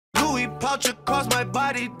pouch across my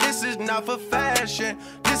body, this is not for fashion.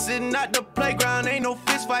 This is not the playground, ain't no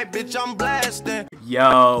fist fight, bitch, I'm blasting.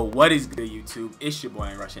 Yo, what is good, YouTube? It's your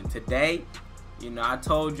boy Russian. Today, you know, I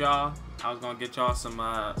told y'all I was gonna get y'all some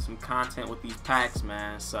content with these packs,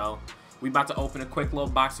 man. So we about to open a quick little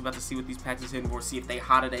box. We about to see what these packs is hitting for, see if they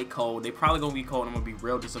hot or they cold. They probably gonna be cold. I'm gonna be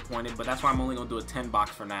real disappointed, but that's why I'm only gonna do a 10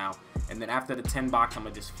 box for now. And then after the 10 box, I'm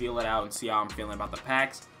gonna just feel it out and see how I'm feeling about the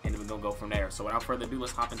packs, and then we're gonna go from there. So without further ado,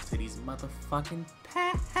 let's hop into these motherfucking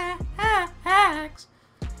packs.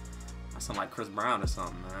 I sound like Chris Brown or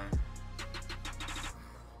something, man.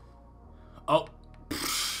 Oh,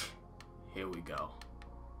 here we go.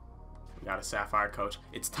 We got a Sapphire coach.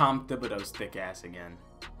 It's Tom Thibodeau's thick ass again.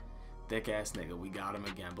 Thick ass nigga, we got him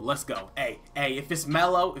again. But let's go. Hey, if it's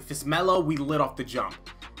mellow, we lit off the jump.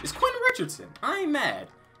 It's Quinn Richardson. I ain't mad.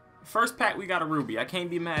 First pack, we got a Ruby. I can't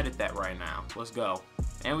be mad at that right now. Let's go.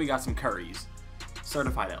 And we got some Curries.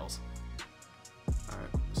 Certified L's. Alright,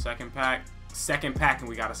 second pack, and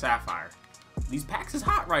we got a Sapphire. These packs is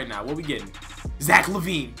hot right now. What we getting? Zach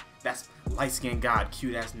LaVine. That's light-skinned god,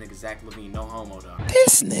 cute-ass nigga Zach LaVine. No homo, though.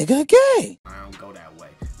 This nigga gay. I don't go that way.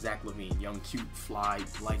 Zach LaVine, young, cute, fly,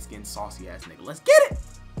 light-skinned, saucy-ass nigga. Let's get it!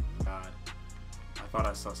 God. I thought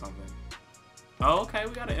I saw something. Oh, okay,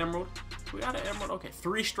 we got an emerald. Okay,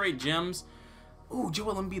 3 straight gems. Ooh,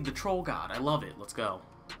 Joel Embiid, the troll god. I love it. Let's go.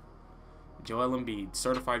 Joel Embiid,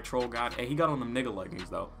 certified troll god. Hey, he got on them nigga leggings,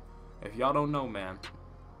 though. If y'all don't know, man,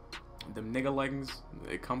 them nigga leggings,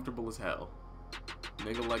 they're comfortable as hell.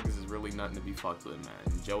 Nigga leggings is really nothing to be fucked with, man.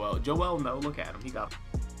 Joel, no, look at him. He got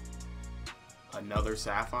another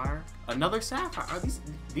Sapphire. Another Sapphire.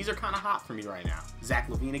 These are kind of hot for me right now. Zach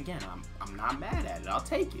LaVine again. I'm not mad at it. I'll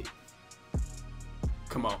take it.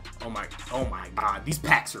 Come on. Oh my god. These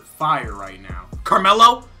packs are fire right now.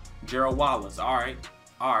 Carmelo, Gerald Wallace. All right,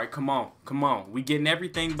 come on. We getting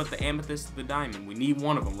everything but the amethyst to the diamond. We need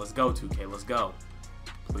one of them. Let's go, 2K. Let's go.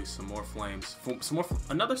 Please, some more flames.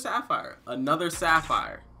 Another Sapphire.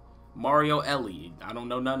 Mario Ellie. I don't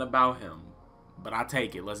know nothing about him, but I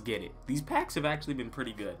take it. Let's get it. These packs have actually been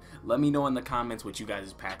pretty good. Let me know in the comments what you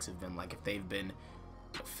guys' packs have been like. If they've been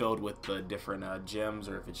filled with the different gems,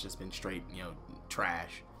 or if it's just been straight, you know,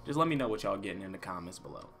 trash. Just let me know what y'all getting in the comments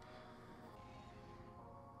below.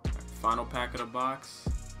 Right, final pack of the box.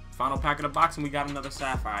 And we got another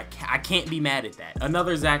Sapphire. I can't be mad at that.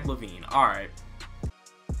 Another Zach LaVine. All right.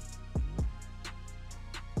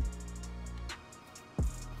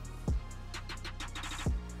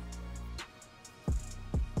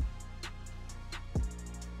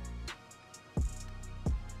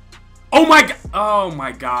 Oh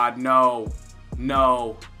my god, no,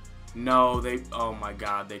 oh my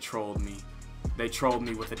god, they trolled me. They trolled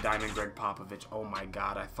me with the Diamond Greg Popovich. Oh my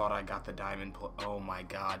god, I thought I got the Diamond, oh my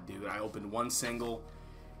god, dude. I opened one single,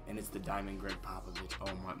 and it's the Diamond Greg Popovich.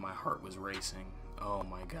 Oh my heart was racing. Oh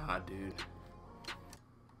my god, dude.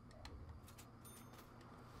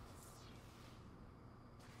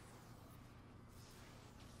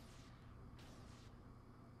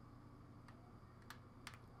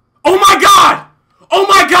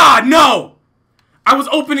 No! I was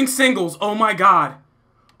opening singles. Oh my god.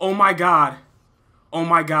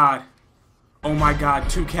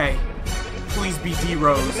 2K. Please be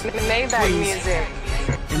D-Rose. Please.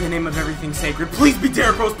 In the name of everything sacred. Please be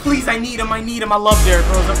Derrick Rose. Please, I need him. I love Derrick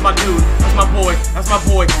Rose. That's my dude. That's my boy.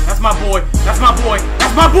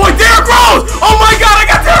 Derrick Rose! Oh my god, I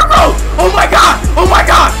got Derrick Rose! Oh my god,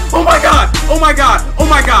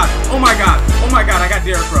 I got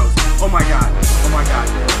Derrick Rose. Oh my god,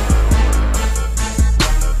 dude.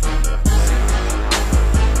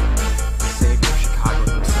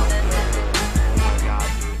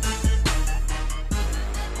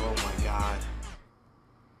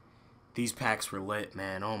 These packs were lit,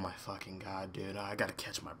 man. Oh my fucking god, dude. I gotta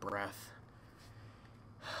catch my breath.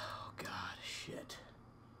 Oh god, shit.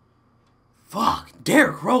 Fuck,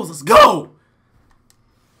 Derrick Rose, let's go!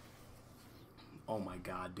 Oh my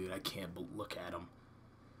god, dude, I can't look at him.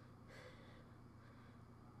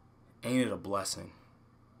 Ain't it a blessing?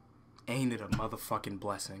 Ain't it a motherfucking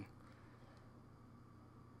blessing?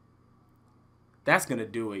 That's gonna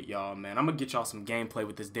do it, y'all, man. I'm gonna get y'all some gameplay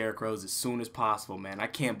with this Derrick Rose as soon as possible, man. I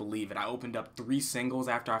can't believe it. I opened up 3 singles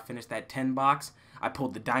after I finished that 10 box. I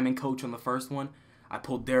pulled the Diamond Coach on the first one. I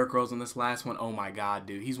pulled Derrick Rose on this last one. Oh my god,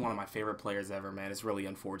 dude. He's one of my favorite players ever, man. It's really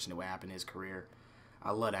unfortunate what happened in his career. I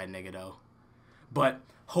love that nigga, though. But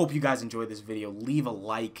hope you guys enjoyed this video. Leave a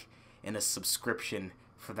like and a subscription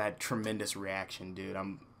for that tremendous reaction, dude.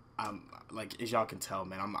 I'm like, as y'all can tell,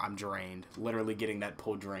 man, I'm drained. Literally getting that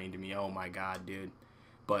pull drained to me. Oh my god, dude.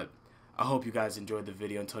 But I hope you guys enjoyed the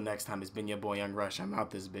video. Until next time, it's been your boy Young Rush. I'm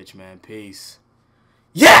out this bitch, man. Peace.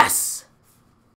 Yes!